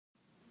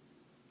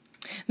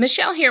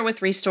Michelle here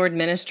with Restored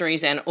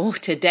Ministries, and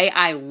today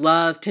I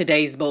love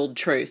today's bold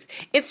truth.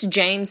 It's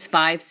James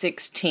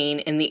 5:16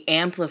 in the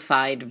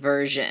Amplified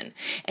Version,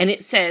 and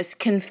it says,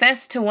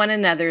 "Confess to one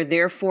another,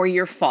 therefore,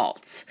 your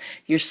faults,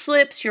 your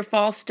slips, your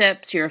false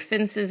steps, your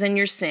offenses, and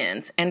your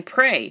sins, and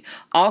pray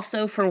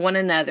also for one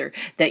another,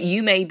 that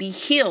you may be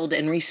healed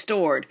and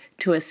restored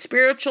to a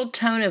spiritual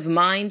tone of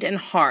mind and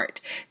heart.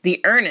 The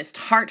earnest,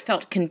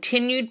 heartfelt,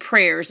 continued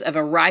prayers of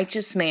a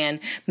righteous man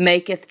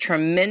maketh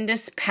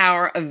tremendous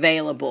power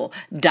available,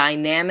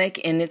 dynamic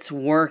in its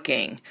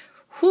working."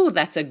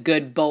 That's a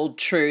good, bold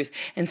truth.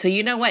 And so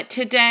you know what?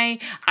 Today,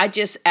 I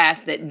just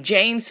ask that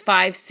James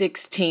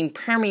 5:16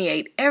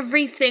 permeate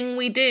everything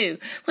we do.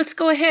 Let's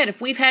go ahead. If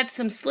we've had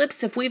some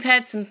slips, if we've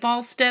had some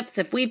false steps,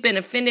 if we've been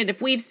offended,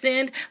 if we've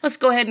sinned, let's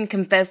go ahead and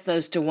confess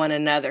those to one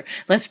another.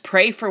 Let's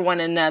pray for one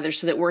another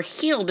so that we're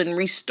healed and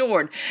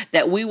restored,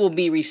 that we will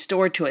be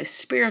restored to a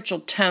spiritual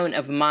tone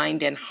of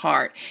mind and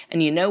heart.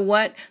 And you know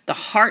what? The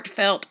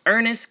heartfelt,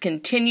 earnest,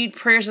 continued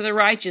prayers of the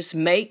righteous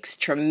makes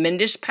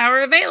tremendous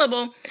power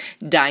available,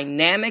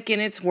 dynamic in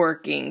its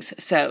workings.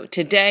 So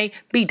today,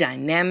 be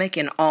dynamic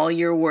in all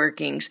your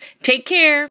workings. Take care.